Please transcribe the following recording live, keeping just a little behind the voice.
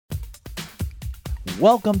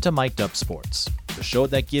Welcome to Mic'd Up Sports, the show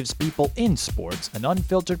that gives people in sports an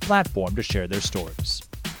unfiltered platform to share their stories.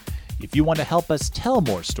 If you want to help us tell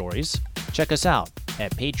more stories, check us out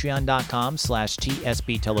at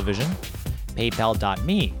patreon.com/tsbtelevision,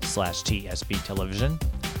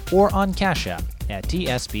 paypal.me/tsbtelevision, or on Cash App at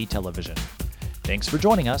tsbtelevision. Thanks for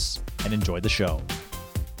joining us and enjoy the show.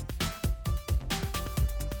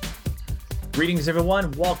 Greetings,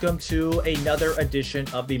 everyone. Welcome to another edition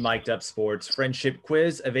of the Mic'd Up Sports Friendship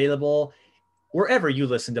Quiz, available wherever you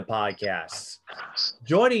listen to podcasts.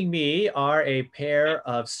 Joining me are a pair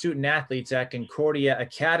of student athletes at Concordia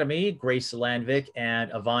Academy, Grace Landvik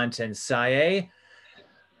and Ivane Tensaie.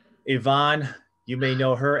 Ivane, you may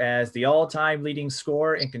know her as the all-time leading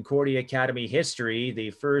scorer in Concordia Academy history,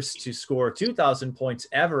 the first to score 2,000 points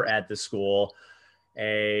ever at the school,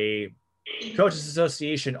 a Coaches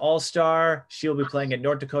Association All-Star. She'll be playing at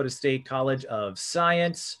North Dakota State College of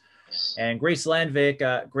Science. And Grace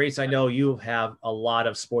Landvik, Grace, I know you have a lot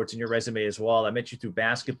of sports in your resume as well. I met you through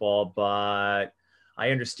basketball, but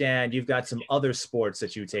I understand you've got some other sports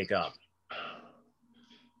that you take up.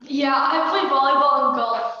 Yeah, I play volleyball and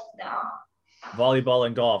golf now. Volleyball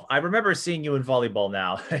and golf. I remember seeing you in volleyball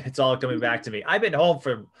now. It's all coming back to me. I've been home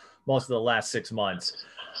for most of the last 6 months.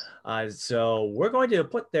 So we're going to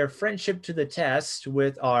put their friendship to the test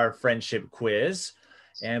with our friendship quiz.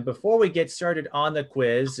 And before we get started on the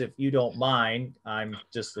quiz, if you don't mind, I'm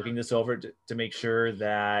just looking this over to make sure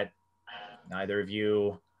that neither of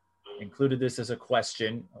you included this as a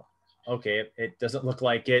question. Okay, it doesn't look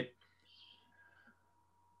like it.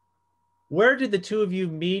 Where did the two of you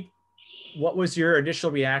meet? What was your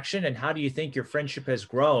initial reaction, and how do you think your friendship has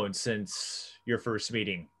grown since your first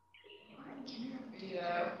meeting?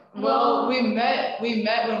 Yeah. Well, we met when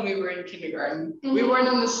we were in kindergarten. Mm-hmm. We weren't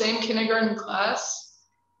in the same kindergarten class,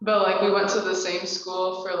 but like we went to the same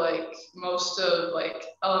school for like most of like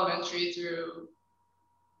elementary through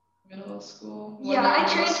middle school. Yeah, I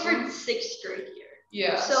transferred 6th grade year.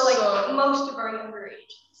 Yeah. So like most of our younger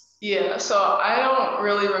ages. Yeah, so I don't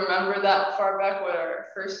really remember that far back what our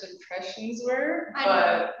first impressions were,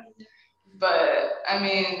 but I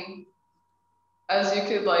mean, as you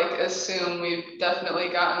could like assume, we've definitely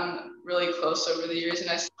gotten really close over the years, and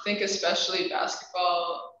I think especially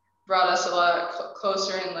basketball brought us a lot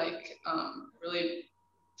closer and like really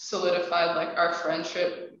solidified like our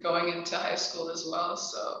friendship going into high school as well.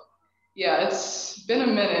 So yeah, it's been a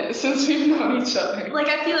minute since we've known each other. Like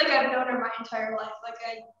I feel like I've known her my entire life. Like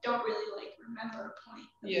I don't really like remember a point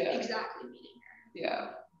of exactly meeting her.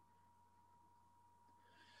 Yeah.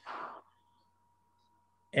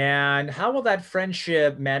 And how will that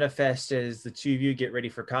friendship manifest as the two of you get ready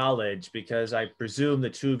for college? Because I presume the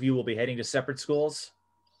two of you will be heading to separate schools?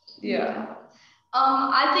 Yeah.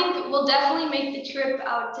 I think we'll definitely make the trip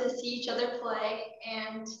out to see each other play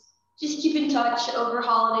and just keep in touch over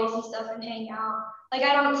holidays and stuff and hang out. Like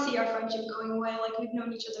I don't see our friendship going away. Like we've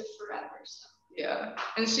known each other forever. So. Yeah.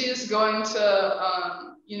 And she is going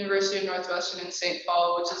to University of Northwestern in St.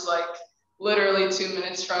 Paul, which is like literally 2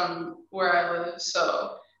 minutes from where I live.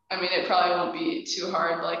 So I mean, it probably won't be too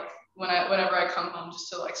hard, like whenever I come home, just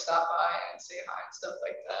to like stop by and say hi and stuff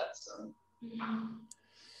like that. So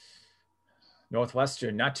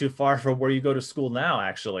Northwestern, not too far from where you go to school now,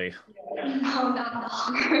 actually. Yeah. No, not at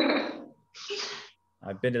all.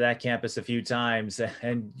 I've been to that campus a few times,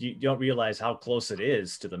 and you don't realize how close it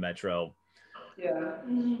is to the metro. Yeah.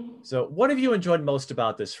 So what have you enjoyed most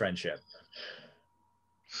about this friendship?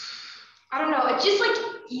 I don't know. It's just like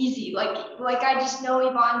easy. Like I just know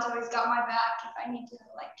Ivane's always got my back if I need to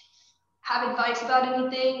like have advice about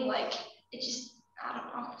anything. Like it's just, I don't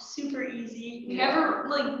know, super easy. We never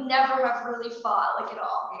have really fought like at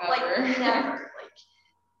all. Never. Like never. Like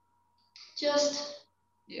just.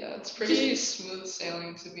 Yeah, it's pretty smooth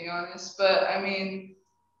sailing, to be honest. But I mean,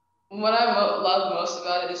 what I love most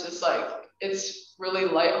about it is just like it's really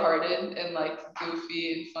lighthearted and like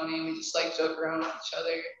goofy and funny. We just like joke around with each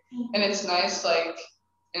other. And it's nice, like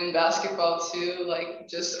in basketball too, like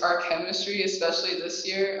just our chemistry, especially this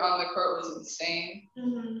year on the court, was insane.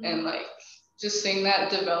 Mm-hmm. And like just seeing that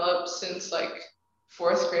develop since like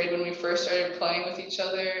 4th grade when we first started playing with each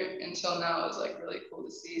other until now is like really cool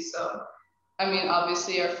to see. So, I mean,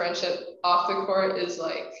 obviously our friendship off the court is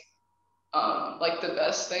like the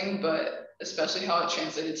best thing, but especially how it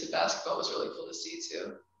translated to basketball was really cool to see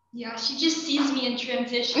too. Yeah, she just sees me in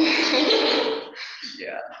transition.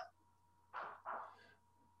 Yeah.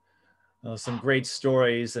 Well, some great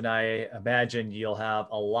stories, and I imagine you'll have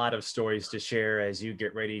a lot of stories to share as you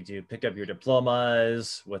get ready to pick up your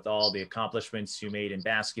diplomas with all the accomplishments you made in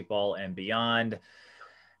basketball and beyond.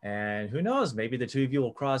 And who knows, maybe the two of you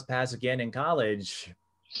will cross paths again in college.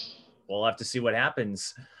 We'll have to see what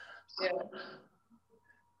happens. Yeah.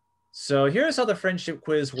 So here's how the friendship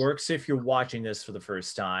quiz works if you're watching this for the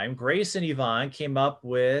first time. Grace and Ivane came up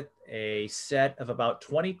with a set of about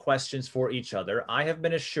 20 questions for each other. I have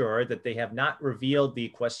been assured that they have not revealed the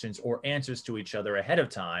questions or answers to each other ahead of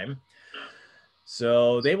time.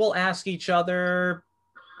 So they will ask each other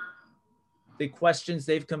the questions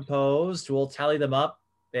they've composed. We'll tally them up,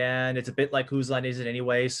 and it's a bit like whose line is it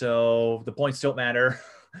anyway, so the points don't matter.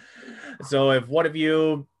 So if one of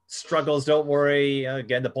you struggles, don't worry.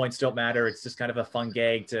 Again, the points don't matter. It's just kind of a fun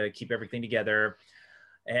gag to keep everything together.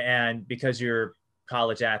 And because you're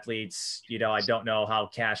college athletes, I don't know how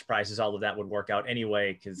cash prizes, all of that would work out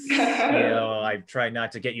anyway, because I try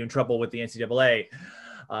not to get you in trouble with the NCAA.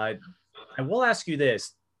 I will ask you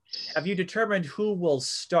this. Have you determined who will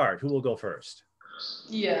start? Who will go first?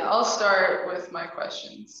 Yeah, I'll start with my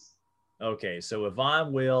questions. Okay, so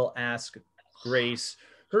Ivane will ask Grace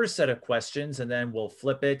her set of questions, and then we'll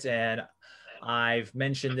flip it. And I've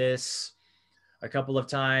mentioned this a couple of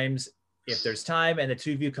times. If there's time and the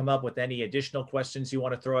two of you come up with any additional questions you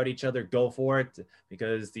want to throw at each other, go for it,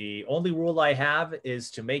 because the only rule I have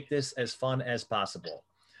is to make this as fun as possible.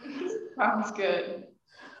 Sounds good.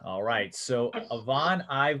 All right, so Ivane,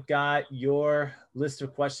 I've got your list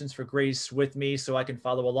of questions for Grace with me so I can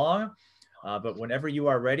follow along. But whenever you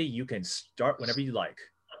are ready, you can start whenever you like.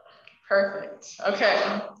 Perfect.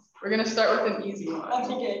 Okay, we're gonna start with an easy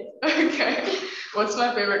one. Okay. Okay. What's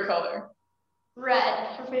my favorite color? Red.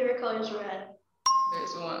 Her favorite color is red.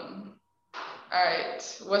 There's one. All right.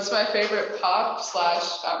 What's my favorite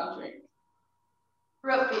pop/fountain drink?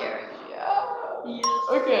 Root beer. Yeah. Yes.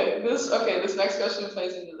 Okay. This next question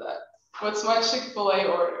plays into that. What's my Chick-fil-A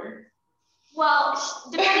order? Well,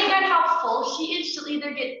 depending on how full she is, she'll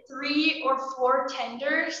either get 3 or 4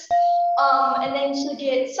 tenders. And then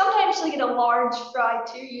sometimes she'll get a large fry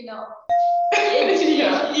too, Yeah.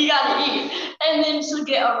 You gotta eat. And then she'll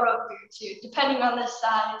get a root beer too, depending on the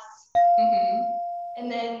size. Mm-hmm.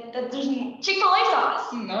 And then there's Chick-fil-A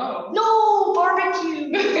sauce. No, barbecue.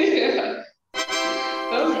 Yeah.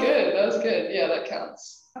 That was good. Yeah, that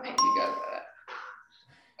counts. Okay. You got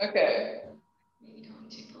that. Okay. Maybe don't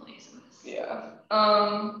Chick-fil-A sauce. Yeah.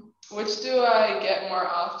 Which do I get more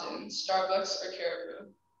often, Starbucks or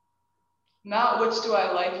Caribou? Not which do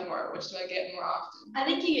I like more, which do I get more often? I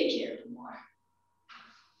think you get Caribou more.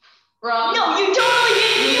 Wrong. No, you totally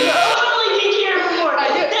get Caribou more.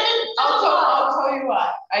 I'll tell you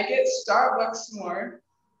why. I get Starbucks more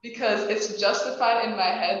because it's justified in my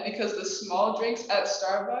head because the small drinks at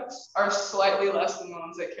Starbucks are slightly less than the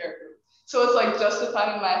ones at Caribou. So it's like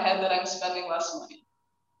justified in my head that I'm spending less money.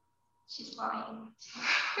 She's lying.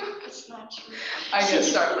 It's not true. I get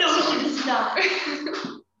Starbucks. No, she does not.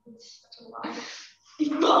 It's such a lie.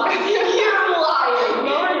 You're a liar.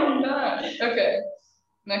 No, I'm not. Okay,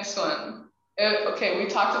 next one. Okay, we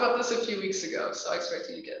talked about this a few weeks ago, so I expect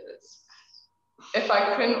you to get this. If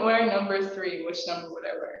I couldn't wear number 3, which number would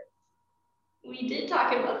I wear? We did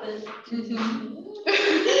talk about this. Mm-hmm.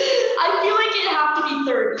 I feel like it'd have to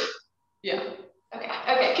be 30. Yeah.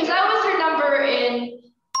 Okay, because that was her number in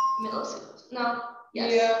middle school. No.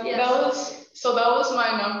 Yes. Yeah. Yes. That was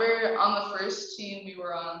my number on the first team we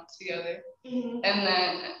were on together, Mm-hmm. and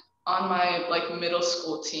then on my middle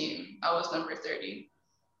school team, I was number 30.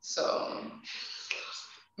 So.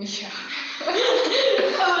 Yeah.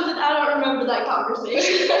 I don't remember that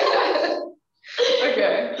conversation.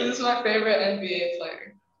 Okay, who's my favorite NBA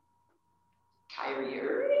player? Kyrie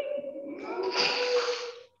Irving.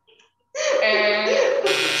 And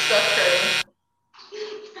Steph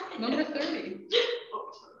Curry. Number 30.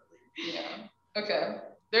 Yeah. Okay.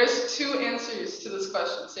 There's 2 answers to this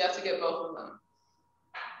question, so you have to get both of them.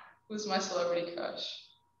 Who's my celebrity crush?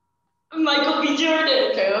 Michael B.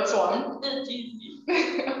 Jordan. Okay, that's one. That's easy.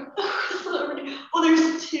 Oh,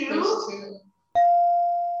 there's 2? There's 2.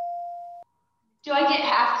 Do I get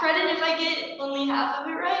half credit if I get only half of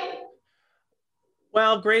it right?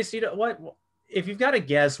 Well, Grace, you know what? If you've got a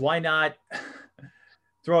guess, why not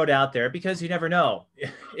throw it out there? Because you never know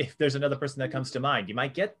if there's another person that comes to mind. You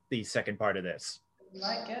might get the second part of this. You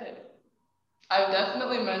might get it. I've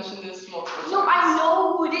definitely mentioned this multiple times. No, I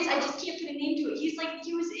know who it is. I just can't put a name to it.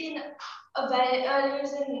 He was in a vet. I don't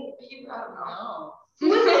know. No.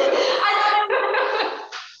 Who is it? I thought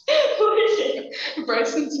who is it?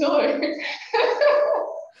 Bryson Tiller.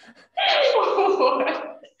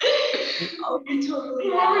 What? Oh, you totally.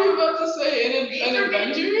 What were you about to say? In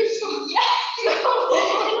Avengers? Yeah.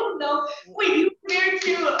 I don't know. Wait, you were married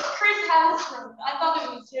to Chris Hemsworth. I thought it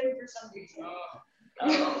was him for some reason.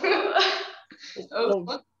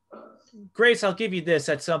 Oh. Grace, I'll give you this.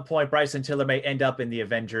 At some point, Bryson Tiller may end up in the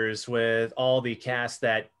Avengers with all the cast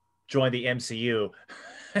that joined the MCU.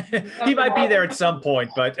 He might be there at some point,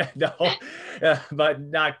 but no, but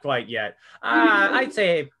not quite yet. I'd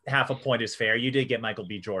say half a point is fair. You did get Michael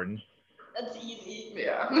B. Jordan. That's easy.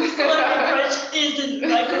 Yeah. Celebrity crush isn't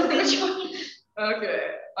Michael B. Jordan.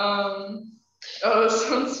 Okay. Oh, this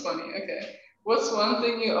one's funny. Okay. What's one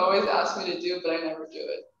thing you always ask me to do, but I never do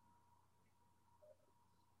it?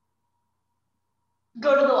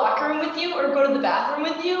 Go to the locker room with you, or go to the bathroom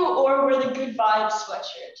with you, or wear the Good Vibes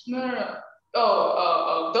sweatshirt. No.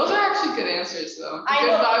 Oh. Those are actually good answers, though. The I Good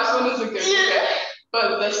know. Vibes one is a good Yeah. okay.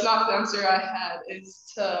 But that's not the answer I had.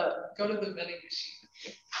 It's to go to the vending machine.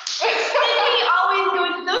 Sydney always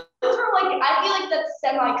goes. Those are like, I feel like that's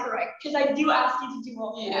semi-correct because I do ask you to do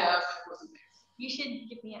all that. Yeah, but it wasn't You should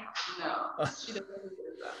give me a house. there. No, she doesn't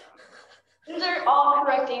do that. Those are all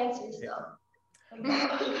correct answers, though.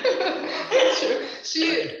 True.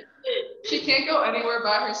 She can't go anywhere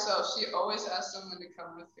by herself. She always asks someone to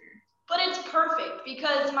come with her. But it's perfect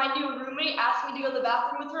because my new roommate asked me to go to the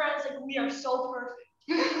bathroom with her, and it's like we are so perfect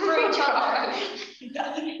for each other.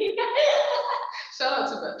 Shout out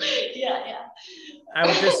to Bethany. Yeah.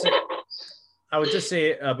 I would just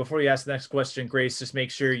say before you ask the next question, Grace, just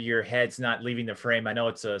make sure your head's not leaving the frame. I know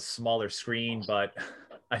it's a smaller screen, but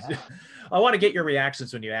I want to get your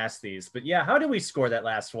reactions when you ask these. But yeah, how do we score that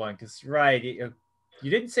last one? Because right, you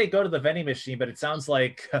didn't say go to the vending machine, but it sounds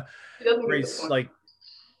like Grace like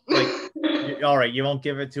all right, you won't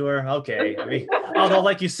give it to her. Okay, I mean, although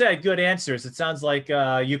like you said, good answers. It sounds like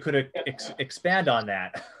you could expand on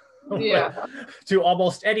that. Yeah. To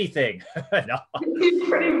almost anything. No.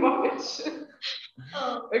 Pretty much.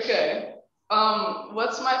 Okay.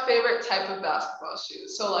 What's my favorite type of basketball shoe?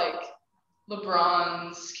 So like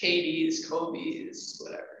LeBron's, KD's, Kobe's,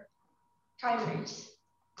 whatever. Kyrie's.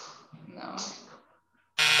 No.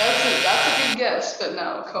 That's a good guess, but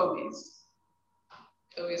no, Kobe's.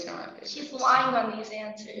 Kobe's are my favorite. She's lying on these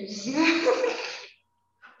answers.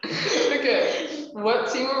 Okay.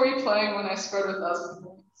 What team are we playing when I scored 1,000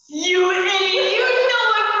 points? You idiot! You know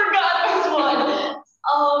I forgot this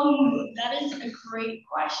one. That is a great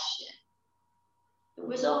question. It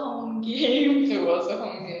was a home game. It was a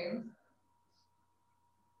home game.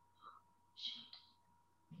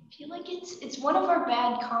 I feel like it's one of our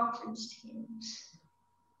bad conference teams.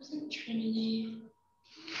 It wasn't Trinity.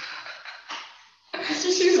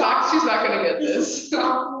 She's not gonna get this.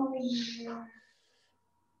 Sophomore year.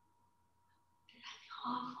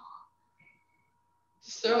 Awful.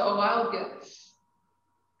 Just throw a wild guess.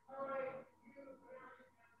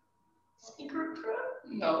 Secret Pro?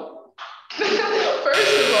 No. First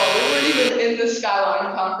of all, we weren't even in the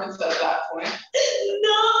Skyline Conference at that point.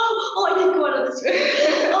 No! Oh, I didn't go out of this.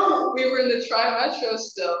 Oh. We were in the Tri-Metro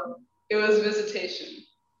still. It was visitation.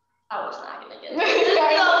 I was not gonna get that. There's no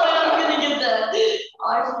way I'm gonna get that.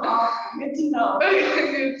 Good to know.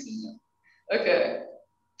 Good to know. Okay.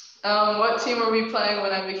 What team were we playing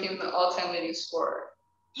when I became the all-time leading scorer?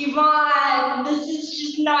 Yvonne, this is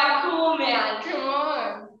just not cool, man. Come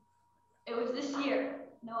on. It was this year.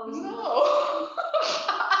 No, it was not. No.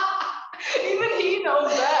 Even he knows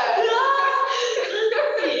that.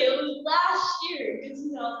 Let's see, it was last year. Good to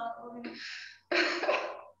know that one.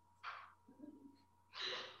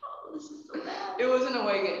 Oh, this is so bad. It was an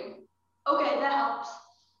away game. Okay, that helps.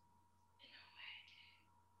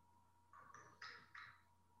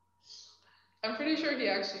 I'm pretty sure he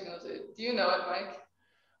actually knows it. Do you know it, Mike?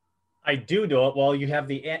 I do know it. Well, you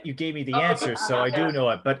gave me the answer, so I do know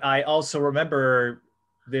it. But I also remember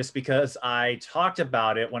this because I talked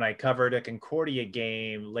about it when I covered a Concordia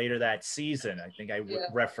game later that season. I think I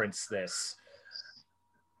referenced this.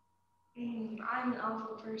 I'm an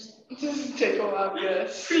awful person. Just take a wild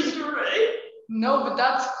guess. Christopher Ray? No, but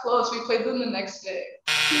that's close. We played them the next day.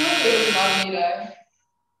 It was not me day.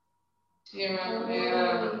 Do you remember?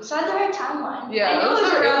 Yeah. So I had the right timeline. Yeah, it was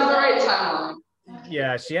the right timeline.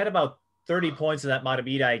 Yeah, she had about 30 points in that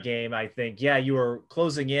Matabidai game, I think. Yeah, you were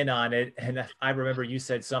closing in on it. And I remember you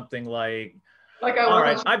said something like all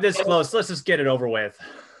right, I'm this close. Let's just get it over with.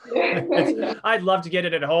 I'd love to get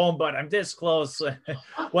it at home, but I'm this close.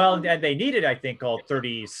 Well, and they needed, I think, all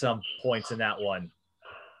 30-some points in that one.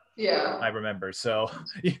 Yeah. I remember. So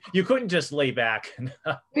you couldn't just lay back.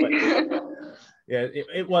 But, yeah,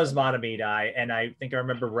 it was Matabidai, and I think I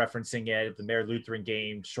remember referencing it at the Mare Lutheran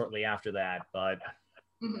game shortly after that, but...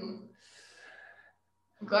 I'm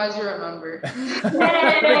glad you remember.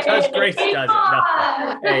 Because Grace does it.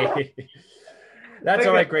 No. Hey. That's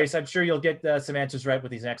all right, Grace. I'm sure you'll get some answers right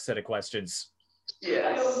with these next set of questions.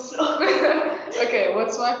 Yes. Okay,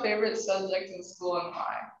 what's my favorite subject in school and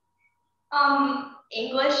why?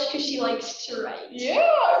 English, because she likes to write. Yeah,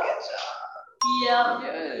 good job. Yeah.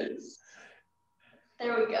 Yes.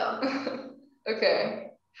 There we go. Okay.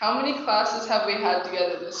 How many classes have we had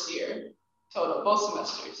together this year? Total, both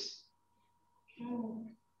semesters.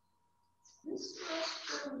 This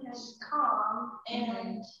semester we had comm, and I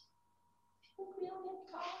think we only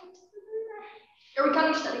had comm together. Are we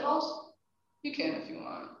counting study halls? You can if you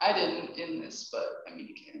want. I didn't in this, but I mean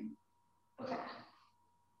you can. Okay.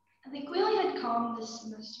 I think we only had comm this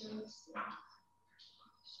semester.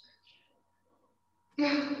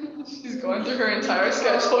 She's going through her entire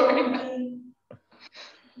schedule right now.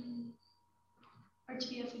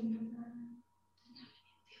 RTBF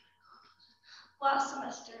last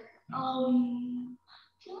semester. I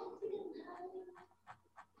feel like we didn't have any.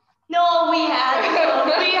 No, we had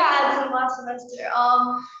some last semester.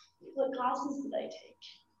 What classes did I take?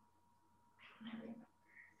 I don't remember.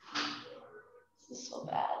 This is so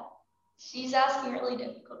bad. She's asking really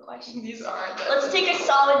difficult questions. These aren't that Let's take a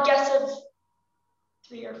solid guess of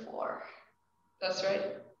 3 or 4. That's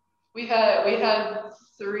right. We had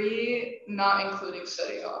 3, not including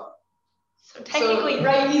study hall. So technically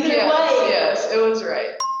right either way. Yes, it was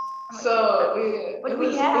right. So what did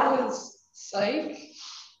we have? It was psych,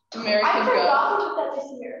 American I Gov. forgot we took that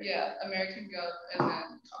this year. Yeah, American Gov and then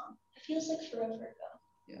comm. It feels like forever ago.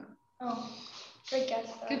 Yeah. Oh, great guess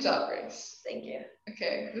though. Good job, Grace. Thank you.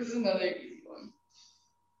 Okay, this is another easy one.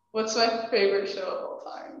 What's my favorite show of all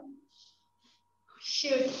time?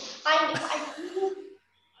 Shoot,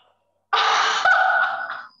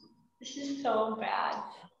 this is so bad.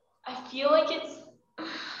 I feel like it's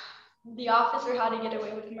The Office or How to Get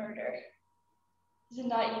Away with Murder. Is it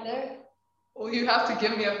not either? Well, you have to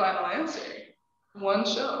give me a final answer. One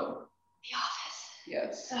show. The Office.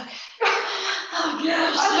 Yes. Okay. Oh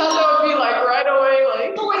gosh. I thought that would be like right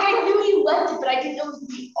away, But like I knew you liked it, but I didn't know it was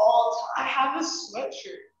the all I time. have a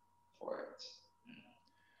sweatshirt for it.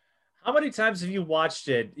 How many times have you watched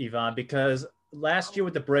it, Yvonne? Because last year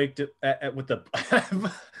with the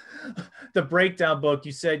the breakdown book,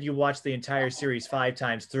 you said you watched the entire series 5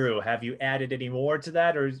 times through. Have you added any more to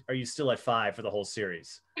that, or are you still at 5 for the whole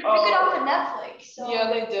series? They took it off of Netflix. So. Yeah,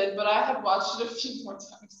 they did, but I had watched it a few more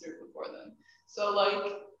times through before then. So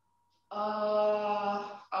like, I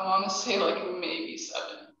want to say like maybe 7.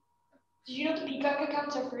 Did you know the Peacock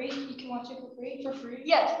accounts are free? You can watch it for free.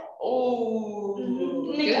 Yes. Oh,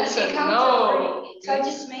 Mm-hmm. good to Accounts know. are free, so I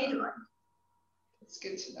just made one. It's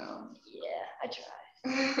good to know. Yeah, I tried.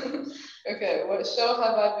 Okay, what show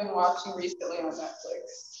have I been watching recently on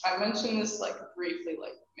Netflix? I mentioned this like briefly,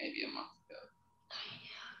 like maybe a month ago.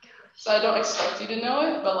 So I don't expect you to know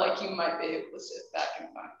it, but like you might be able to sit back and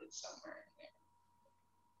find it somewhere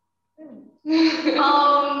in there.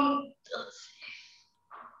 Let's see.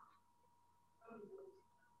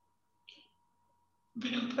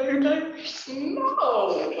 Vampire Diaries? No.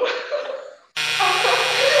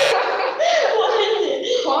 What is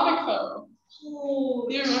it? Quantico. Oh,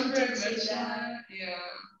 Do you remember I did say mentioned that. that? Yeah.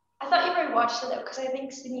 I thought you already watched it though, because I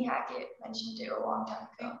think Sydney Hackett mentioned it a long time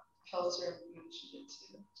ago. Pelzer mentioned it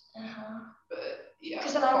too. But yeah.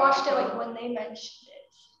 Because then I watched it like when they mentioned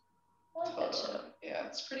it. I like that show. Yeah,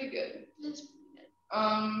 it's pretty good. It's pretty good.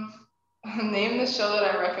 Name the show that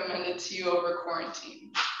I recommended to you over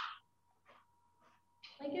quarantine.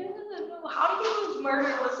 Like, How to Get Away with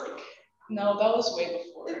Murder was like. No, that was way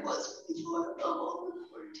before. It was before. Oh,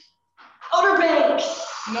 Outer Banks.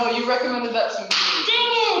 No, you recommended that to me. Dang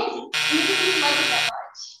it! You didn't even like it that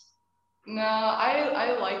much. No,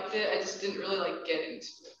 I liked it. I just didn't really like get into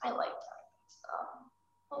it. I liked it.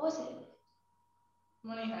 What was it?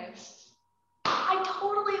 Money Heist. I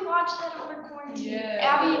totally watched that over quarantine. Yes.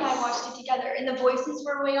 Abby and I watched it together, and the voices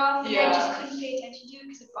were way off, and I Yeah. just couldn't pay attention to it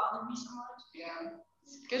because it bothered me so much. Yeah.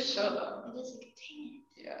 Good show though. It is a good thing.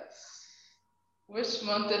 Yes. Which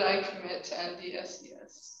month did I commit to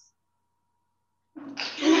NDSES? I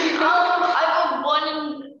have a 1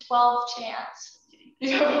 in 12 chance.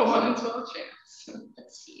 You have a 1 in 12 chance.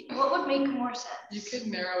 Let's see. What would make more sense? You could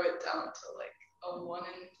narrow it down to like a 1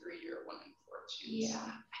 in 3 or 1 in 4 chance. Yeah.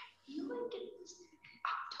 I feel like it was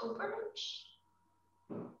October-ish.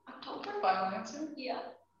 October? Final answer? Yeah.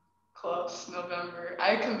 Close. November.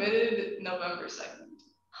 I committed November 2nd.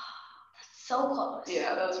 That's so close.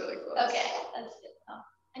 Yeah, that was really close. Okay, that's good. Oh,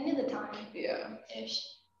 I knew the time. Yeah. Ish.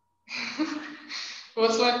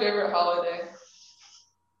 What's my favorite holiday? I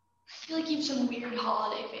feel like you have some weird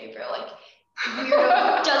holiday favorite, like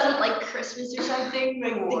weirdo doesn't like Christmas or something,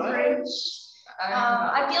 like What? the Grinch.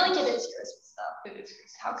 I feel like it is Christmas though. It is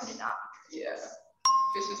Christmas. How could it not be Yeah. Christmas?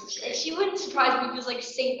 Christmas is great. She wouldn't surprise me if it was like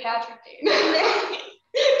St. Patrick's Day. Because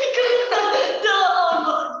the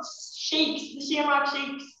shakes, the Shamrock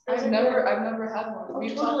shakes. I've never had one.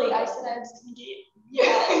 Oh, totally. I said I was gonna get.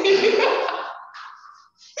 Yeah.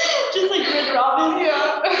 Just like Red Robin.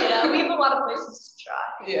 Yeah. Yeah, we have a lot of places to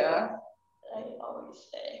try. Yeah. I always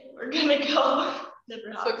say we're gonna go.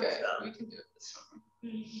 Never happens. Okay. So. We can do it this summer.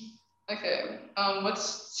 Okay.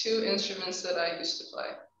 What's 2 instruments that I used to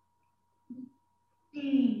play?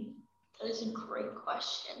 That is a great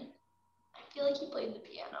question. I feel like you played the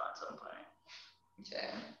piano at some point. Okay.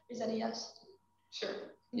 Is that a yes? Sure. Okay,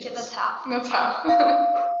 Yes. that's half. That's half. I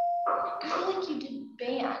feel like you did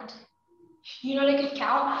band. You know what I could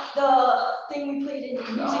count? The thing we played in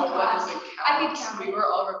music No, that class. doesn't count. I could count. We were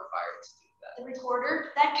all required to do that. The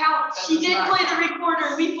recorder? That counts. That She does did not play count. the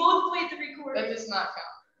recorder. We both played the recorder. That does not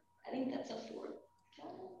count. I think that's a 4.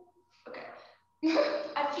 Okay.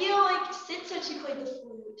 I feel like Sid said she played the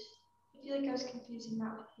flute. I feel like I was confusing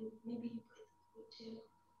that with you. Maybe you played the flute too.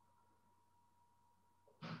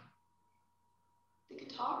 The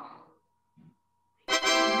guitar?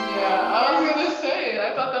 Yeah, I was gonna say.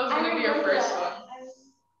 I thought that was gonna be your first one. I was...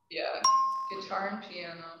 Yeah, guitar and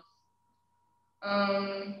piano.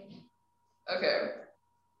 Okay.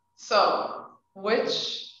 So,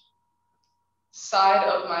 which side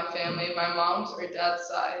of my family, my mom's or dad's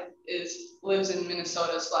side, lives in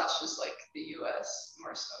Minnesota / just like the U.S.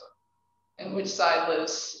 more so, and which side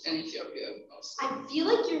lives in Ethiopia mostly? I feel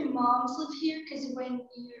like your moms live here because when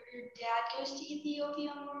your dad goes to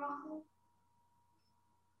Ethiopia more often.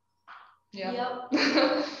 Yeah.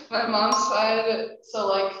 Yep. My mom's side, so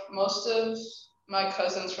like most of my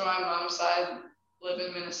cousins from my mom's side live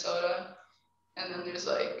in Minnesota, and then there's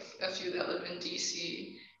like a few that live in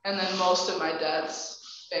DC, and then most of my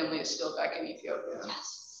dad's family is still back in Ethiopia.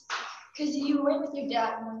 Yes. Because you went with your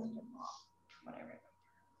dad more than your mom, from what I remember.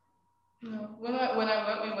 No, when I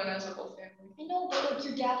went, we went as a whole family. I know, but like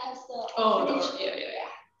your dad has the orphanage.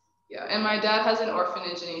 Yeah. And my dad has an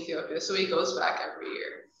orphanage in Ethiopia, so he goes back every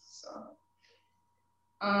year. So,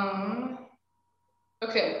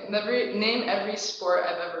 okay, name every sport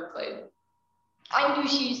I've ever played. I knew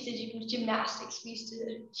she used to do gymnastics.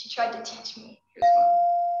 She tried to teach me. Here's one.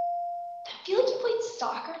 I feel like you played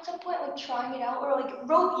soccer at some point, like trying it out, or like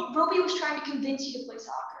Roby was trying to convince you to play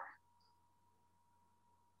soccer.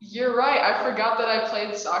 You're right. I forgot that I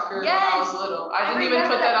played soccer when I was little. I didn't even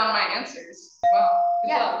put that on my answers. Wow.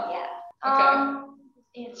 Good job. Yeah.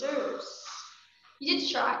 Okay. Answers. You did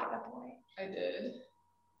track at that point. I did.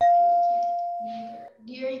 Are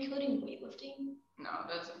you including weightlifting? No,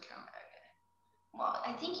 that doesn't count. Well,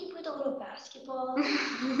 I think you played a little basketball. And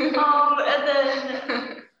then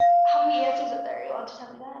how many answers are there? Are you allowed to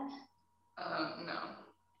tell me that? No. I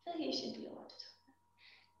feel like you should be allowed to tell me.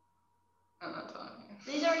 I'm not telling you.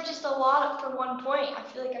 These are just a lot for 1 point. I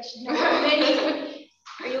feel like I should know how many.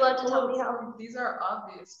 Are you allowed to tell me how? These are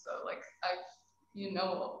obvious though. Like you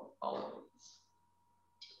know all of these.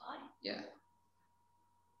 Do I? Yeah.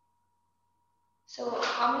 So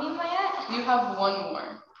how many am I at? You have 1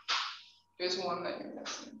 more. There's one that you're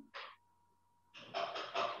missing.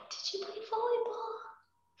 Did you play volleyball?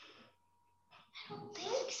 I don't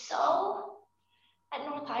think so. At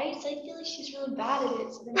North Heights, I feel like she's really bad at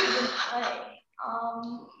it, so then she didn't play.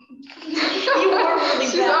 You were really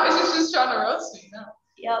bad. She's just trying to roast me now.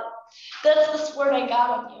 Yep. That's the sport I got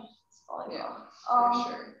on you. It's volleyball. Yeah, for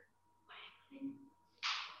sure.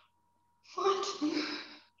 What?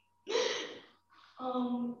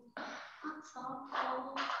 Not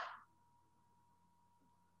softball.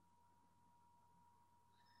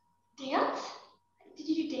 Dance? Did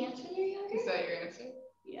you do dance when you were younger? Is that your answer?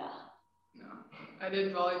 Yeah. No. I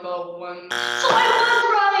did volleyball one. So I was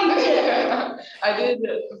right! I did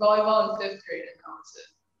volleyball in 5th grade and that was it.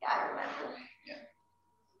 Yeah, I remember. Yeah.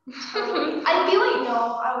 I feel like I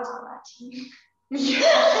was on that team.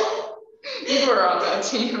 Yeah. You were on that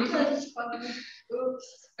team. That's funny. Oops.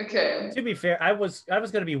 Okay. To be fair, I was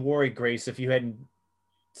gonna be worried, Grace, if you hadn't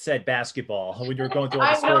said basketball when you were going through all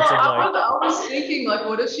the sports. I was thinking, like,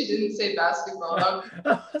 what if she didn't say basketball?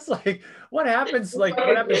 I was like, what happens? Like,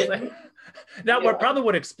 what happens? That would probably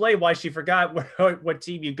would explain why she forgot what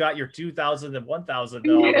team you got your 2,000 and 1,000.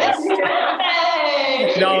 No,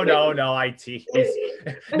 I tease.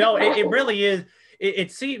 No, it really is.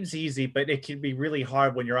 It seems easy, but it can be really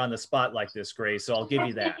hard when you're on the spot like this, Grace. So I'll give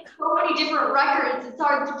you that. So many different records. It's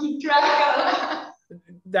hard to keep track of.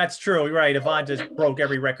 That's true. You're right. Yvonne just broke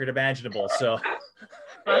every record imaginable. So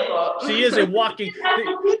My fault. she is a walking. That's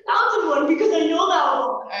the 2000 one because I know that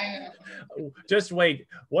one. I know. Just wait.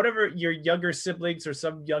 Whatever your younger siblings or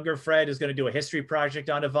some younger friend is going to do a history project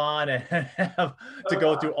on Yvonne and have to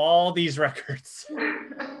go through all these records.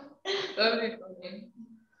 That'd be funny.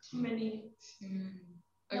 Too many.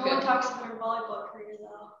 No one talks about her volleyball career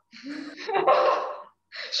though.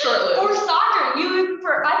 Short-lived. Or soccer. I feel like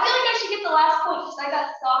I should get the last point because I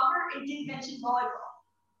got soccer and didn't mention volleyball.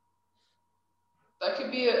 That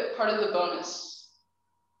could be a part of the bonus.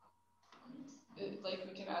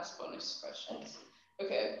 We can ask bonus questions.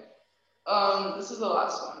 Okay. This is the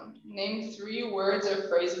last one. Name 3 words or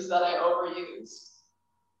phrases that I overuse.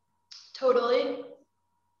 Totally.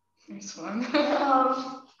 This one.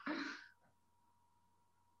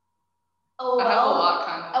 LOL. I have a lot,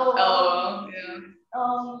 kind of. LOL. Yeah.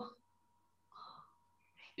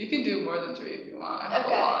 You can do more than 3 if you want. I have a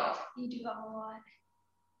lot. You do have a lot.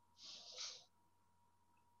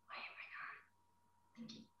 Why am I not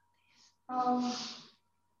thinking of these?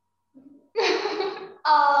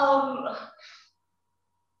 I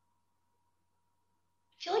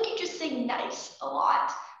feel like you just say nice a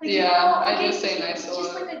lot. I do say nice a lot.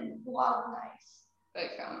 Just like a lot of nice.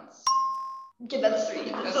 That counts. Okay, that's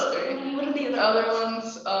 3. That's 3. What are the other ones?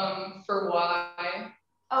 For why?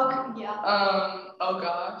 Oh, yeah. Oh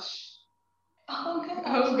gosh. Oh, gosh.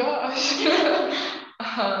 Oh gosh.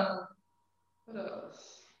 What else?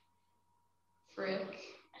 Frick.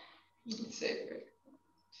 You can say frick.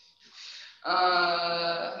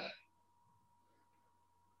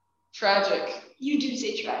 Tragic. You do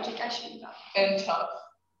say tragic. I should have. And tough.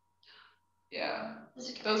 Yeah.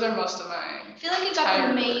 Those are most of my. I feel like you got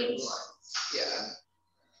the main ones. Yeah.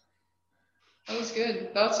 That was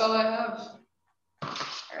good. That's all I have.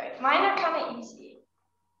 All right. Mine are kind of easy.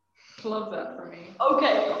 Love that for me.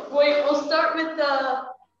 Okay. Wait. We'll start with the.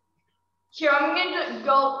 Here, I'm going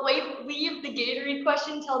to leave the Gatorade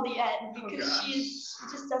question till the end because she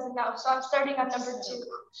just doesn't know. So I'm starting on number 2.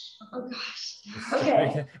 Oh gosh.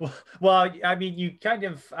 Okay. Well, I mean, you kind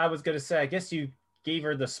of, I was going to say, I guess you gave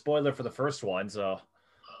her the spoiler for the first one, so.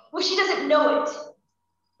 Well, she doesn't know it.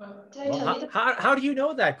 Did I tell you? How do you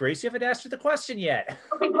know that, Grace? You haven't asked her the question yet.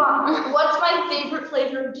 Okay, Mom. What's my favorite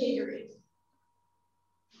flavor of Gatorade?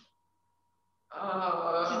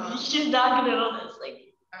 She's not going to know this.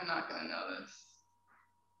 I'm not gonna know this.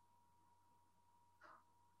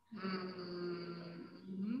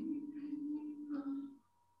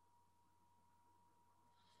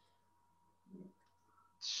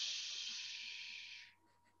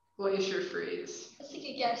 Glacier freeze. That's a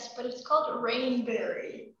good guess, but it's called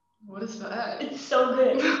rainberry. What is that? It's so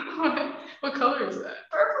good. What color is that?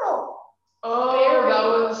 Purple.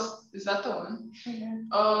 Oh, is that the one? Mm-hmm.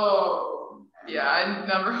 Oh, yeah, I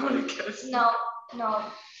never would have guessed. No.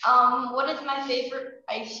 What is my favorite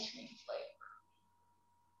ice cream flavor?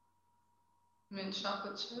 Mint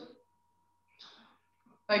chocolate chip.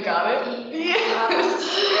 I got it?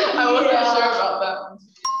 Yes. I wasn't sure about that one.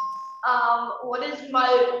 What is my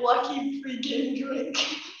lucky pre-game drink?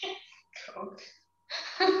 Coke.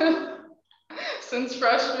 Since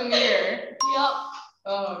freshman year. Yep.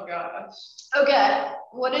 Oh gosh. Okay.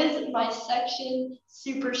 What is my section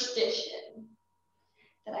superstition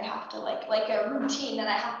that I have to like a routine that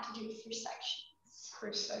I have to do for sections?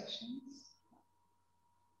 For sections?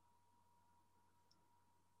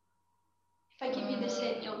 If I give you this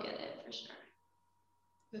hint, you'll get it for sure.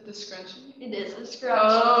 Is it the scrunchie? It is a scrunchie.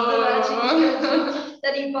 Oh. The matching scrunchie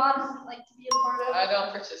that Ivane doesn't like to be a part of. I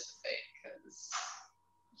don't participate because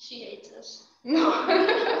she hates us. No.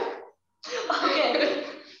 Okay.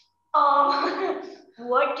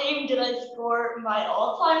 What game did I score my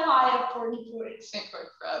all-time high of 40 points? St. Croix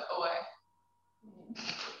crab away.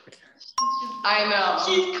 I know.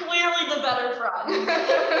 She's clearly the better friend.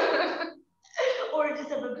 Or just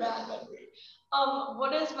have a bad memory.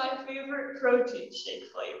 What is my favorite protein shake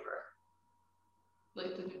flavor?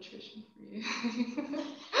 Like the nutrition for you.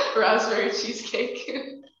 Raspberry cheesecake.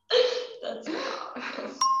 That's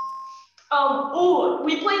obvious.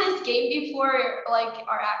 We play this game before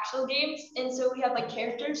our actual games, and so we have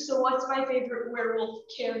characters. So what's my favorite werewolf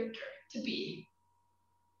character to be?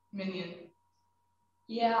 Minion.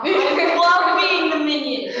 Yeah, I love being the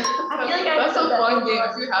minion. I feel like that's a fun game.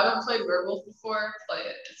 If you haven't played werewolf before, play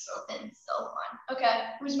it. It's so fun. It's so fun. Okay,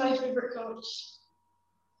 who's my favorite coach?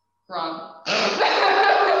 Ron. I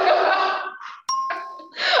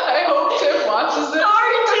hope Tim watches this.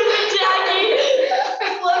 Sorry, Tim and Jackie. I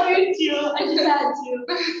love you too. I just had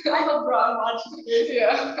to. I hope Ron watches this.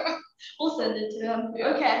 Yeah. We'll send it to him. Yeah.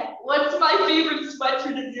 Okay, what's my favorite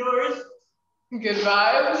sweatshirt of yours? Good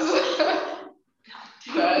vibes.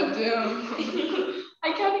 God damn.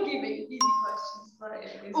 I kind of gave it easy questions, but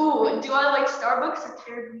ooh, do I like Starbucks or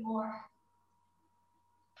Caribou more?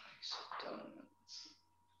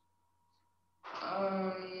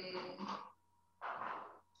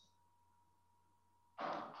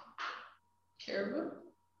 Caribou?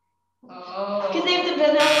 Oh. Because they have the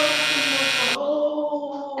vanilla milk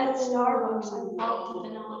Oh. at Starbucks. I love the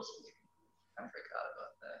vanilla. I forgot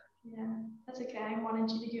about that. Yeah, that's okay. I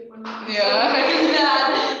wanted you to get one.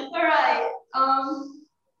 Yeah. All right.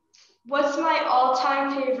 What's my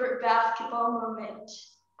all-time favorite basketball moment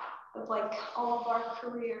of like all of our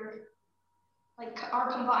career, like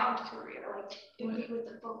our combined career, like with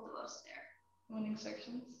the both of us there? Winning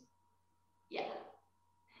sections. Yeah.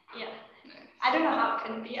 Yeah. Nice. I don't know how it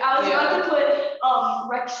couldn't be. I was about to put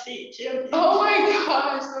rec state champion. Oh my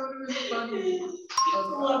gosh, that would have been funny.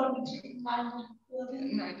 11 to 9 to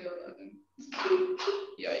 11. 9 to 11.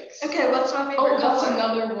 Yikes. Okay, what's my favorite Oh, that's color?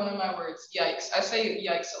 another one of my words. Yikes. I say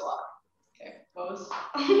yikes a lot. Okay, what was?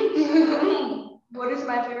 What is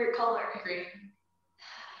my favorite color? Green.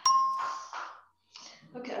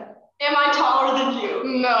 Okay. Am I taller than you?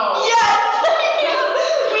 No. Yes!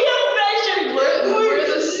 We have measured. We're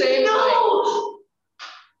the same height.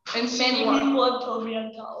 And Many people have told me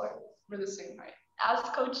I'm taller. We're the same height.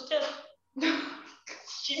 Ask Coach Tim.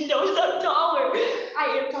 She knows I'm taller.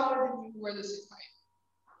 I am taller than you. We're the same height.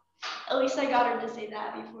 At least I got her to say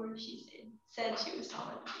that before she said she was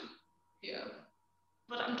taller than me. Yeah.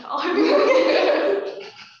 But I'm taller.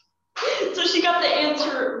 So she got the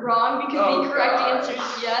answer wrong because the correct answer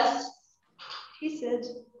is yes. He said.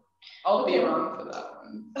 I'll be wrong for that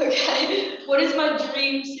one. Okay. What is my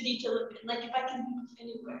dream city to live in? Like if I can move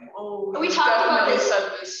anywhere. Oh, we talked about this.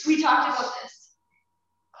 Said this. We talked about this.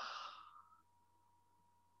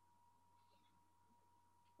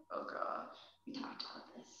 Oh gosh. We talked about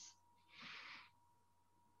this.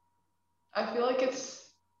 I feel like it's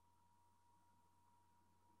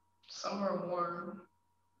somewhere warm.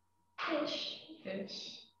 Ish.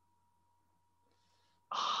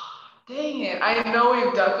 Oh, dang it. I know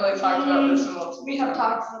we've definitely talked about this multiple times. We have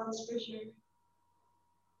talked about this for sure.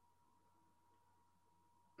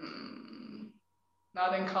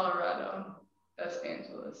 Not in Colorado. That's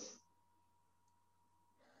Angeles.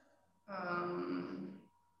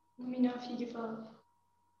 Let me know if you give up.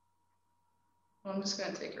 Well, I'm just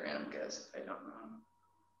gonna take a random guess if I don't know.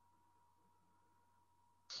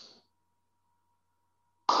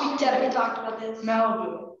 We definitely talked about this.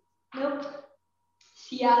 Malibu. Nope.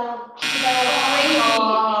 Seattle. Crazy.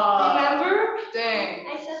 Remember? Dang.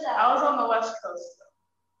 I said that. I was on the West Coast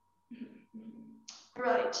though.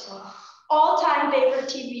 Right. All-time favorite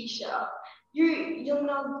TV show. You'll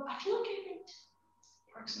know. I feel like I haven't.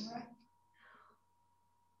 Parks and Rec.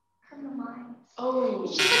 Criminal Minds. Oh.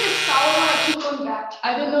 It's just like a solid one I keep going back to. I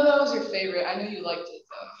didn't know that was your favorite. I knew you liked it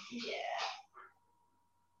though. Yeah.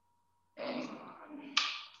 Dang.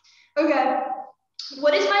 Okay.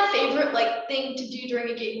 What is my favorite like thing to do during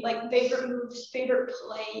a game? Like favorite moves, favorite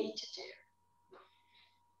play to do.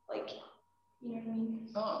 Like, you know what I mean?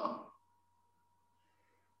 Oh.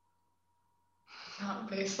 Not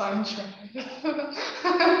baseline try.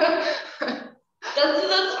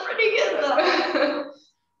 That's pretty good though.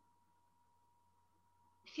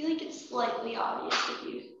 I feel like it's slightly obvious if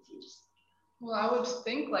you just. Well, I would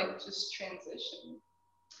think like just transition.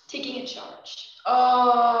 Taking a charge.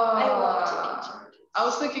 Oh. I love taking charges. I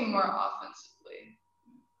was thinking more offensively,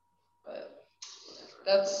 but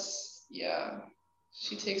that's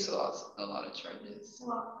She takes a lot of charges. A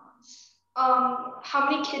lot. How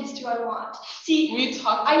many kids do I want? See, we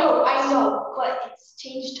talked. I know, but it's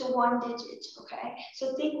changed to 1 digit. Okay,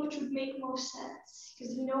 so think which would make most sense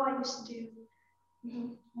because I used to do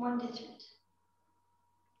 1 digit.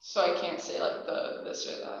 So I can't say like this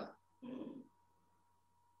or that.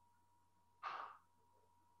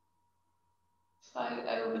 So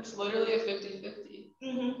it's literally a 50-50.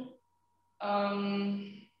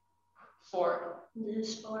 4. This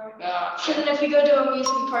is 4. Yeah. So then if we go to an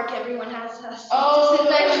amusement park, everyone has a seat to sit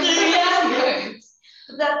next to. Yeah. Nice.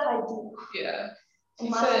 That's ideal. Yeah.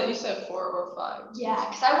 You said 4 or 5. Yeah,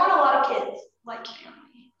 because I want a lot of kids, like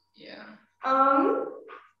family. Yeah.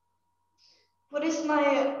 What is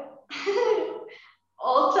my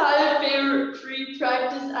all-time favorite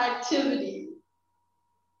pre-practice activity?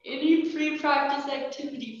 Any pre-practice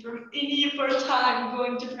activity from any of our time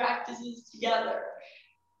going to practices together?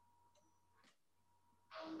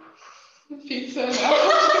 Pizza and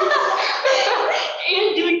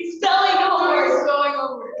doing spelling homework.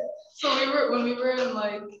 So when we were in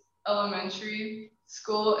like elementary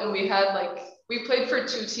school and we played for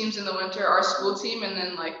 2 teams in the winter, our school team and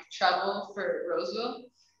then like travel for Roseville.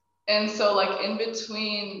 And so like in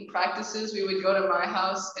between practices, we would go to my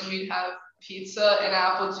house and we'd have pizza and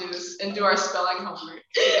apple juice and do our spelling homework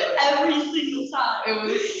together. Every single time.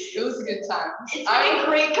 It was a good time. It's like a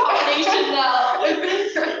great combination now.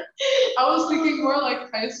 I was thinking more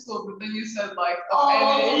like high school, but then you said like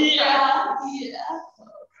yeah.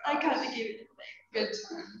 I kind of gave it away. Good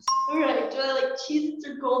times. All right. Do I like Cheez-Its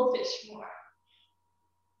or Goldfish more?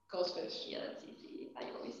 Goldfish. Yeah, that's easy. I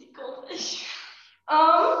always eat goldfish.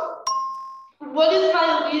 What is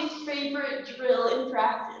my least favorite drill in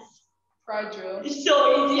practice? Pride drill. It's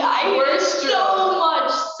so easy. I hate it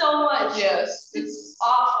so much. Yes, it's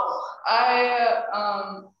awful.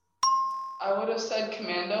 I would have said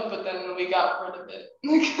commando, but then we got rid of it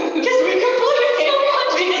because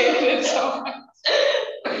we hated it so much.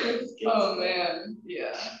 Oh man,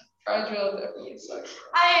 yeah. Pride drill definitely sucks.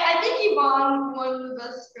 I think Ivane, one of the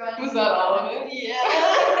best friends. Was that all of it?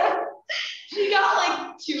 Yeah. She got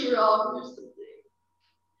like 2 wrong or something.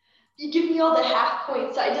 You give me all the half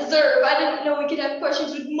points I deserve. I didn't know we could have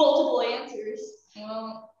questions with multiple answers.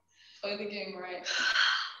 Well, play the game right.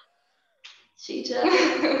 Cheetah.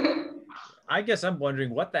 I guess I'm wondering,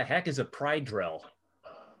 what the heck is a pride drill?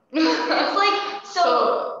 It's like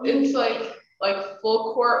so it's like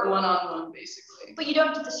full court 1-on-1 basically. But you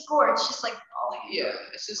don't get the score. It's just like ball handling. Yeah,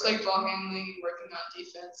 it's just like ball handling, working on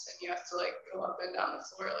defense, and you have to like go up and down the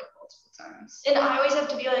floor like multiple times. And I always have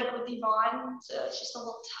to be like with Ivane, so it's just a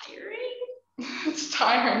little tiring. It's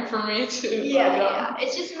tiring for me too. Yeah.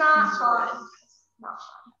 It's just not fun. Not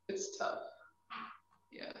fun. It's tough.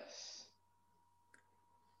 Yes.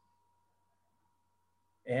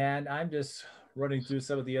 And I'm just running through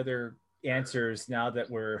some of the other answers now that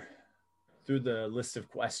we're through the list of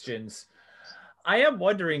questions. I am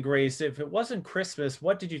wondering, Grace, if it wasn't Christmas,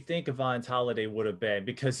 what did you think Ivane's holiday would have been?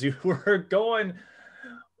 Because you were going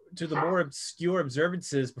to the more obscure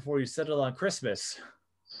observances before you settled on Christmas.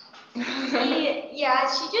 Yeah,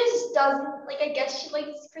 she just doesn't, like, I guess she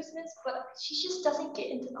likes Christmas, but she just doesn't get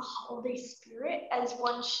into the holiday spirit as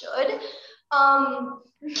one should. I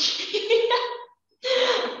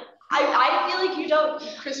feel like you don't.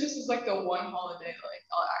 Christmas is like the one holiday like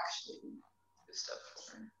I'll actually do stuff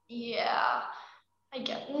for her. Yeah, I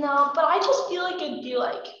get no, but I just feel like it'd be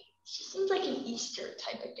like, she seems like an Easter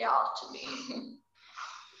type of gal to me.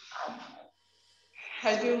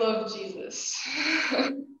 I do love Jesus.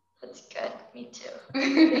 That's good. Me too.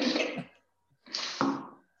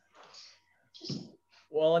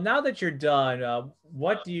 Well, now that you're done,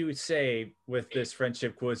 what do you say with this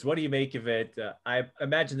friendship quiz? What do you make of it? I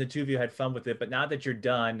imagine the two of you had fun with it, but now that you're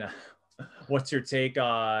done, what's your take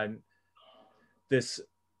on this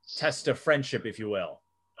test of friendship, if you will?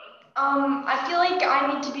 I feel like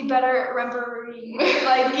I need to be better at remembering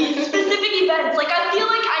like specific events. Like I feel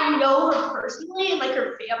like I know her personally and like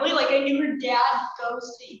her family. Like I knew her dad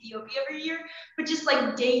goes to Ethiopia every year, but just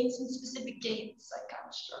like dates and specific games, I kind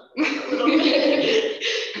of struggle a little bit.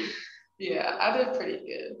 Yeah, I did pretty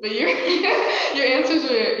good, but your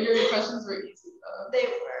questions were easy though. They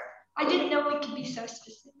were. I didn't know it could be so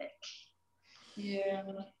specific. Yeah.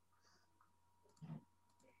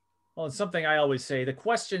 Well, it's something I always say. The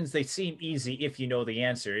questions, they seem easy if you know the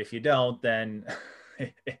answer. If you don't, then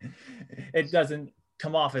it doesn't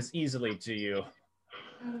come off as easily to you.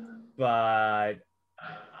 But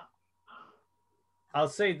I'll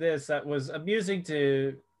say this, that was amusing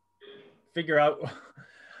to figure out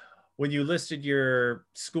when you listed your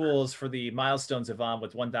schools for the milestones, Ivane,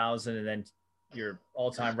 with 1,000 and then your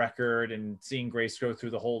all-time record and seeing Grace go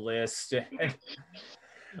through the whole list.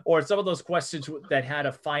 Or some of those questions that had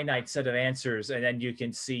a finite set of answers, and then you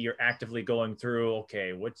can see you're actively going through,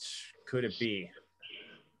 okay, which could it be?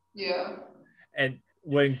 Yeah. And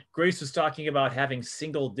when Grace was talking about having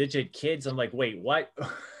single-digit kids, I'm like, wait, what?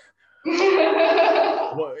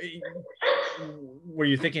 What? Were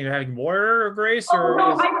you thinking of having more, Grace? Or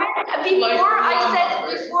no, before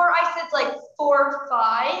I said like 4 or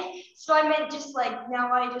 5. So I meant just like,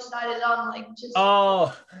 now I decided on like just.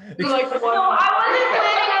 Oh. Like one. No, I wasn't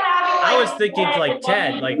planning on having like. I was thinking like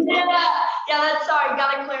 10. Like. Yeah, that's sorry.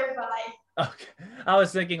 Gotta clarify. Okay. I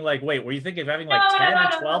was thinking like, wait, were you thinking of having like 10 or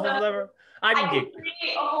 12 of them? I could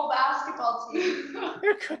create a whole basketball team.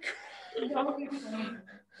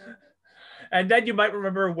 And then you might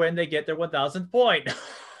remember when they get their 1,000th point.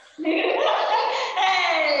 Hey!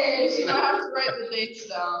 You might have to write the dates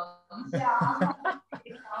down. Yeah.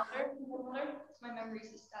 My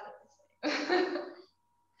memory's just static.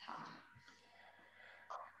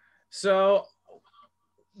 So,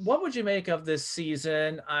 what would you make of this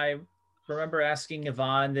season? I remember asking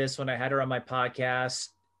Ivane this when I had her on my podcast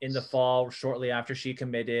in the fall, shortly after she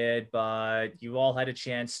committed, but you all had a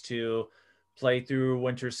chance to play through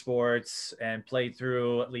winter sports and play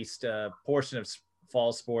through at least a portion of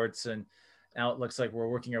fall sports. And now it looks like we're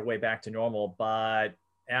working our way back to normal. But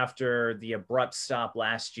after the abrupt stop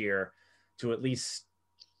last year, to at least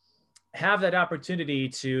have that opportunity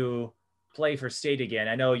to play for state again.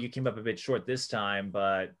 I know you came up a bit short this time,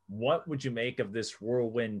 but what would you make of this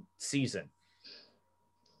whirlwind season?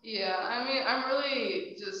 Yeah, I mean, I'm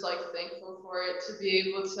really just like thankful for it to be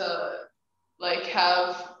able to like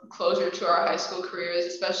have closure to our high school careers,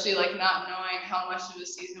 especially like not knowing how much of a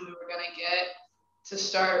season we were gonna get to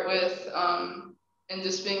start with, and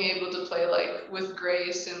just being able to play like with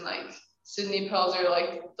Grace and like Sydney Pelzer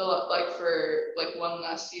for like one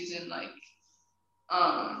last season,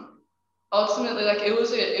 ultimately like it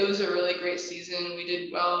was a really great season. We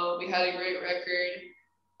did well. We had a great record.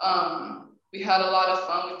 We had a lot of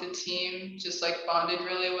fun with the team, just like bonded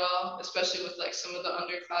really well, especially with like some of the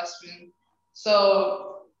underclassmen.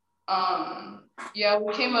 So yeah,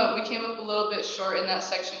 we came up a little bit short in that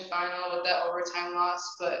section final with that overtime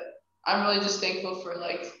loss, but I'm really just thankful for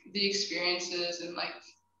like the experiences and like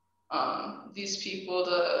these people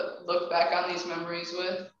to look back on these memories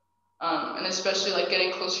with. And especially like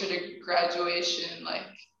getting closer to graduation, like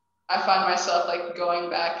I find myself like going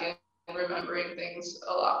back and remembering things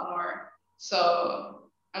a lot more. So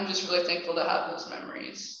I'm just really thankful to have those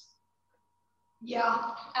memories.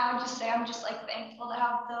 Yeah, I would just say I'm just like thankful to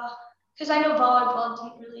have because I know volleyball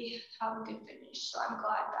didn't really have a good finish, so I'm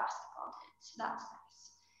glad basketball did. So that's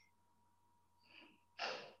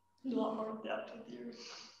nice. A lot more depth with you.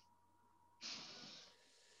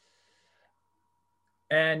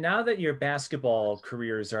 And now that your basketball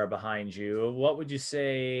careers are behind you, what would you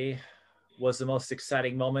say was the most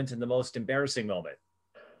exciting moment and the most embarrassing moment?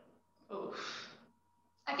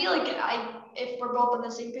 I feel like if we're both on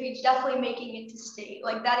the same page, definitely making it to state.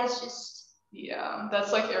 Like that is just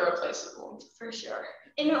that's like irreplaceable for sure.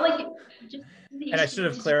 And like just and I should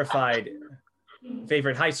have clarified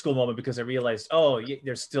favorite high school moment because I realized,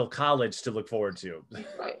 there's still college to look forward to.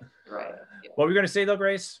 Right. Yeah. What were you going to say though,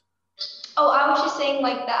 Grace? Oh, I was just saying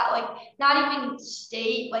like that, like not even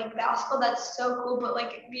state, like basketball, that's so cool, but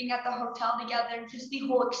like being at the hotel together, just the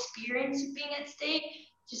whole experience of being at state,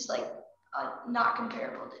 just like not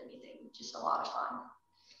comparable to anything, just a lot of fun.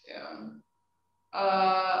 Yeah.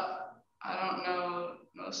 I don't know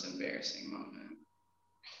most embarrassing moment.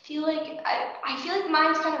 I feel like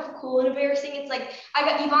mine's kind of cool and embarrassing. It's like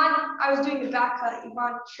I was doing the back cut,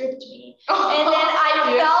 Ivane tripped me. And then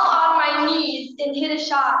I fell on my knees and hit a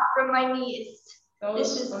shot from my knees. That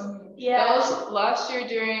was funny. Yeah. That was last year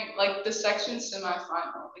during like the section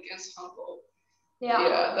semifinal against Humboldt.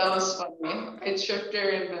 Yeah, that was funny. I tripped her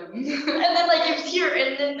and then and then like it was here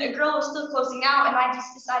and then the girl was still closing out and I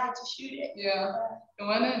just decided to shoot it. Yeah. It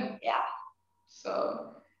went in. Yeah.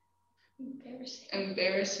 So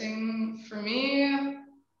Embarrassing for me,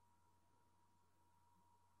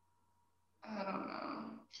 I don't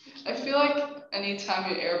know. I feel like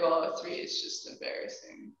anytime you airball a three, it's just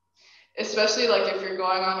embarrassing. Especially like if you're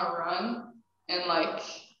going on a run and like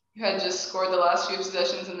you had just scored the last few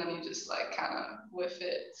possessions and then you just like kind of whiff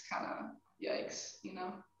it. It's kind of yikes, you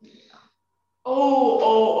know? Yeah.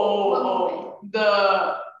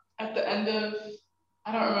 At the end of,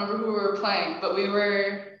 I don't remember who we were playing, but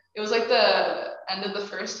it was like the end of the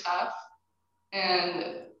first half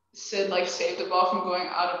and Sid like saved the ball from going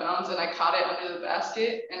out of bounds and I caught it under the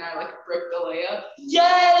basket and I like bricked the layup.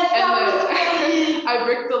 Yes! And then I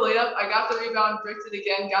bricked the layup, I got the rebound, bricked it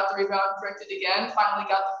again, got the rebound, bricked it again, finally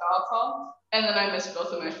got the foul call, and then I missed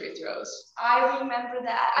both of my free throws. I remember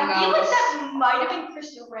that. I feel like that might have been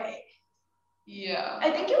Crystal Ray. Yeah.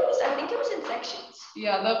 I think it was in sections.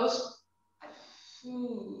 Yeah, that was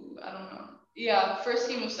I don't know. Yeah, first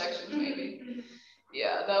team of sections maybe.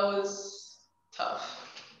 Yeah, that was tough.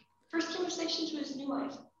 First team of sections was New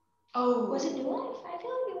Life. Oh. Was it New Life? I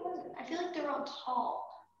feel like it wasn't. I feel like they're all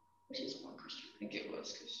tall, which is more Crystal Ray. I think it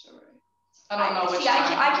was Crystal Ray. I don't know which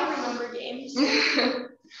time. I can remember games.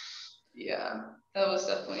 Yeah, that was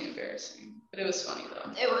definitely embarrassing, but it was funny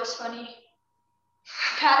though. It was funny.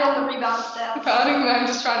 Padding the rebound stats. I'm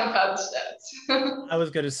just trying to pad the stats. I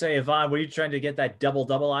was going to say, Ivane, were you trying to get that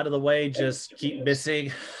double-double out of the way? Just keep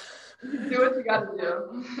missing? Do what you got to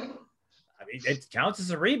do. I mean, it counts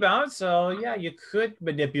as a rebound, so yeah, you could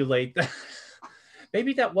manipulate that.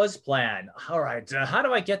 Maybe that was planned. All right, how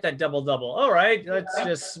do I get that double-double? All right, let's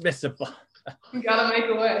just miss it. You got to make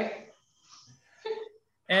a way.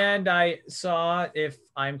 And I saw, if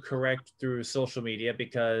I'm correct, through social media,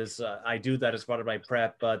 because I do that as part of my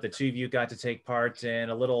prep, the two of you got to take part in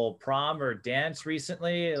a little prom or dance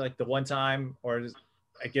recently, like the one time, or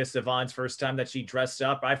I guess Yvonne's first time that she dressed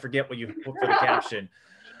up. I forget what you put for the caption.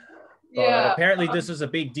 But Yeah. apparently this was a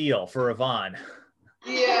big deal for Yvonne.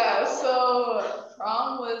 Yeah, so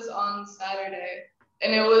prom was on Saturday,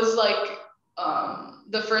 and it was like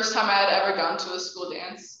the first time I had ever gone to a school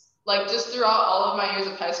dance. Like just throughout all of my years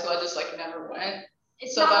of high school, I just like never went.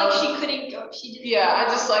 It's So not that like was- she couldn't go. She didn't. Yeah, I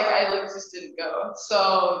just didn't go.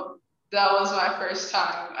 So that was my first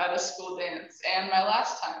time at a school dance and my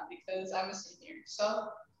last time because I'm a senior. So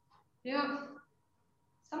yeah,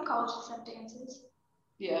 Some colleges have dances.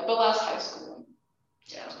 yeah, but last high school.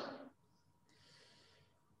 Yeah.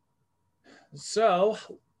 So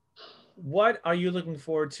what are you looking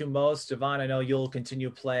forward to most? Yvonne, I know you'll continue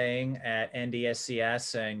playing at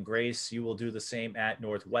NDSCS, and Grace, you will do the same at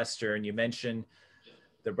Northwestern. You mentioned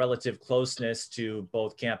the relative closeness to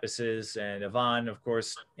both campuses, and Yvonne, of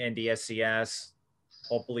course, NDSCS,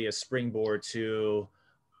 hopefully a springboard to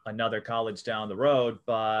another college down the road.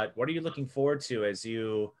 But what are you looking forward to as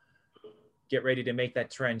you get ready to make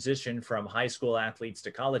that transition from high school athletes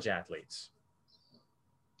to college athletes?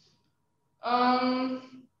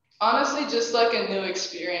 Honestly, just like a new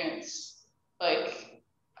experience. Like,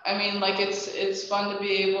 I mean, like it's fun to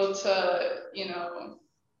be able to,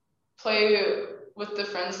 play with the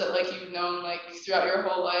friends that like you've known like throughout your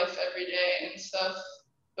whole life every day and stuff.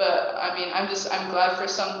 But I mean, I'm glad for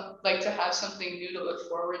to have something new to look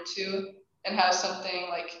forward to and have something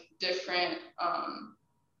like different.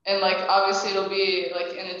 And like obviously it'll be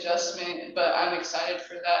like an adjustment, but I'm excited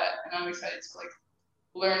for that, and I'm excited to like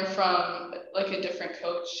learn from like a different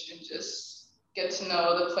coach and just get to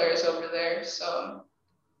know the players over there. So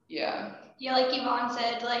yeah. Yeah, like Yvonne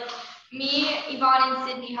said, like me, Yvonne, and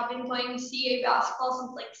Sydney have been playing CA basketball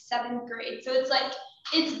since like 7th grade. So it's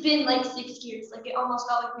been like 6 years. Like it almost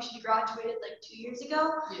felt like we should have graduated like 2 years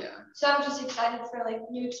ago. Yeah. So I'm just excited for like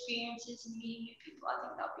new experiences and meeting new people. I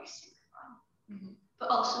think that'll be super fun. Mm-hmm. But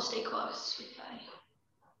also stay close with my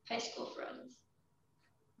high school friends.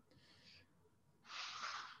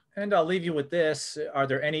 And I'll leave you with this. Are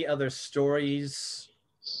there any other stories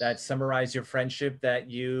that summarize your friendship that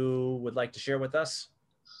you would like to share with us?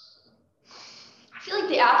 I feel like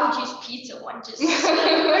the apple juice pizza one just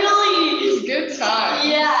really good time.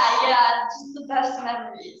 Yeah, just the best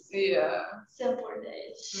memories. Yeah. Simpler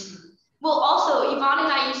days. Mm-hmm. Well, also, Yvonne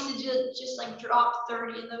and I used to just like drop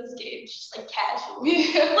 30 in those games, just like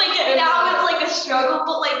casually. Yeah. Like now it's like a struggle,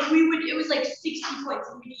 but like it was like 60 points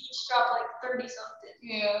and we'd each drop like 30 something.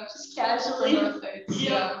 Yeah. Just casually.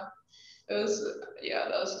 Yeah. It was, that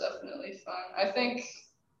was definitely fun. I think,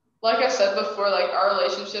 like I said before, like our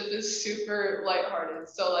relationship is super lighthearted.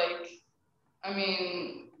 So like, I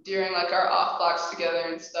mean, during like our off blocks together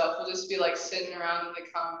and stuff, we'll just be like sitting around in the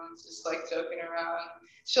comments, just like joking around.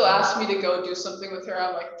 She'll ask me to go do something with her.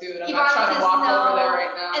 I'm like, dude, I'm not trying to walk over there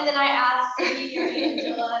right now. And then I ask Cindy or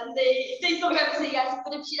Angela, and they sometimes say yes,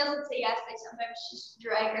 but if she doesn't say yes, they sometimes just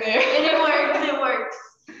drag her. Yeah. And it works.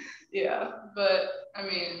 Yeah, but I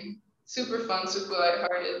mean, super fun, super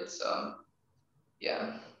lighthearted. So,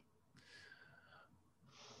 yeah.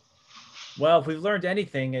 Well, if we've learned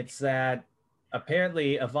anything, it's that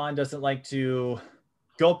apparently Yvonne doesn't like to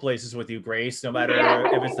go places with you, Grace, no matter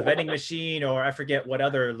if it's the vending machine or I forget what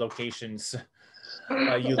other locations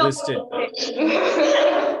you listed.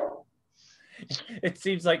 It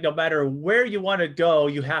seems like no matter where you want to go,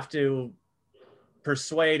 you have to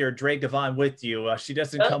persuade or drag Yvonne with you. She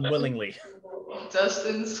doesn't come willingly. Just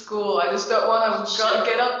in school. I just don't want to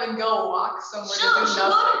get up and go walk somewhere to do nothing. She'll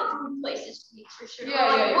go to food places for sure.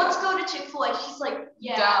 Yeah. Let's go to Chick-fil-A. She's like,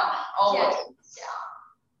 yeah. Down. Always. Down.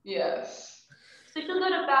 Yes. So she'll go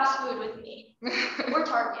to fast food with me. Or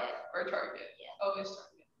Target. Yeah. Always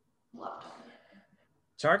Target. Love Target.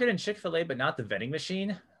 Target and Chick-fil-A, but not the vending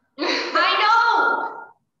machine? I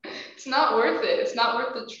know! It's not worth it. It's not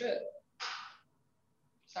worth the trip.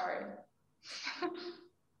 Sorry.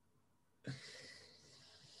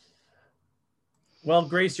 Well,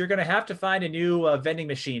 Grace, you're going to have to find a new vending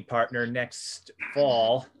machine partner next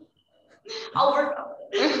fall. I'll work on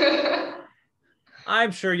it.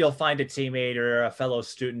 I'm sure you'll find a teammate or a fellow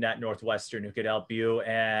student at Northwestern who could help you.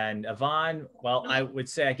 And Yvonne, well, I would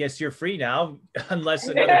say, I guess you're free now, unless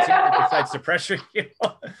another teammate decides to pressure you.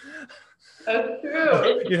 That's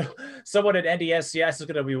true. Someone at NDSCS is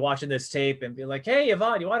going to be watching this tape and be like, hey,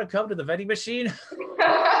 Yvonne, you want to come to the vending machine?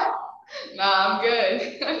 Nah, I'm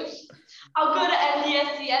good. I'll go to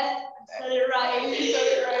NDSCS. Said it right. You said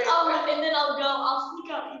it right. And then I'll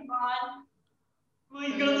sneak out Yvonne. Will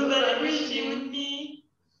you go to the vending machine with me?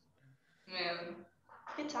 Man.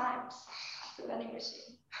 Good times. The vending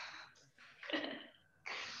machine.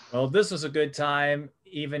 Well, this was a good time.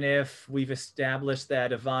 even if we've established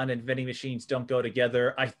that Ivane and vending machines don't go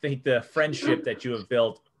together, I think the friendship that you have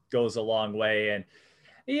built goes a long way. And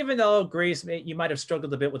even though, Grace, you might have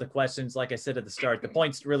struggled a bit with the questions, like I said at the start, the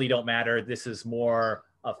points really don't matter. This is more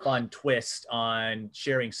a fun twist on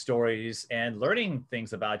sharing stories and learning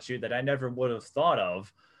things about you that I never would have thought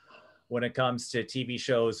of when it comes to TV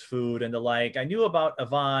shows, food, and the like. I knew about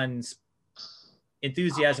Ivane's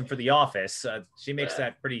enthusiasm for The Office. She makes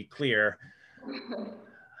that pretty clear.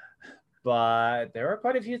 But there are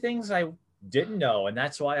quite a few things I didn't know, and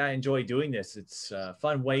that's why I enjoy doing this. It's a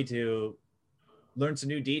fun way to learn some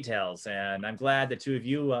new details, and I'm glad the two of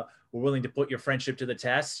you were willing to put your friendship to the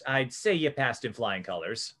test. I'd say you passed in flying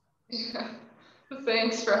colors. Yeah.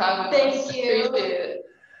 Thanks for having us. Thank you. Appreciate it.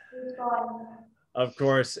 It was fun. Of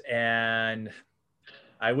course, and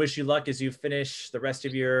I wish you luck as you finish the rest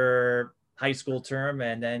of your high school term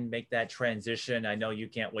and then make that transition. I know you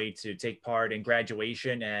can't wait to take part in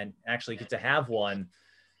graduation and actually get to have one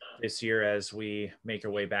this year as we make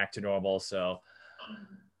our way back to normal. So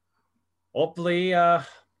hopefully, I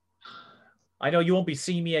know you won't be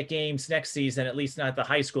seeing me at games next season, at least not at the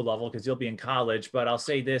high school level, because you'll be in college. But I'll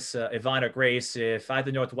say this, Ivane or Grace, if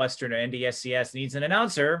either Northwestern or NDSCS needs an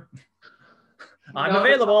announcer, I'm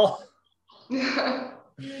available.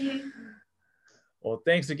 Well,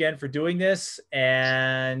 thanks again for doing this.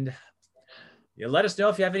 And you let us know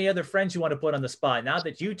if you have any other friends you want to put on the spot. Now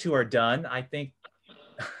that you two are done, I think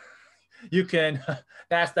you can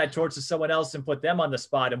pass that torch to someone else and put them on the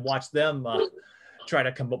spot and watch them try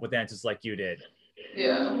to come up with answers like you did.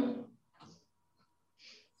 Yeah.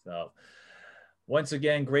 So once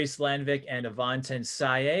again, Grace Landvik and Ivane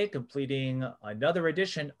Tensaie completing another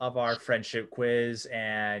edition of our friendship quiz.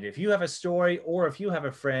 And if you have a story or if you have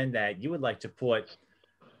a friend that you would like to put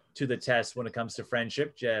to the test when it comes to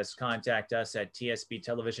friendship, just contact us at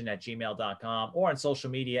tsbtelevision@gmail.com or on social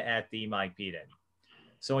media at the Mike Peden.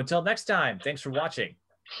 So until next time, thanks for watching.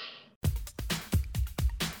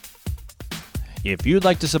 If you'd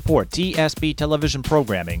like to support TSB television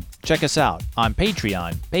programming, check us out on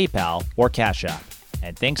Patreon, PayPal, or Cash App.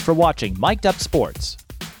 And thanks for watching Mic'd Up Sports.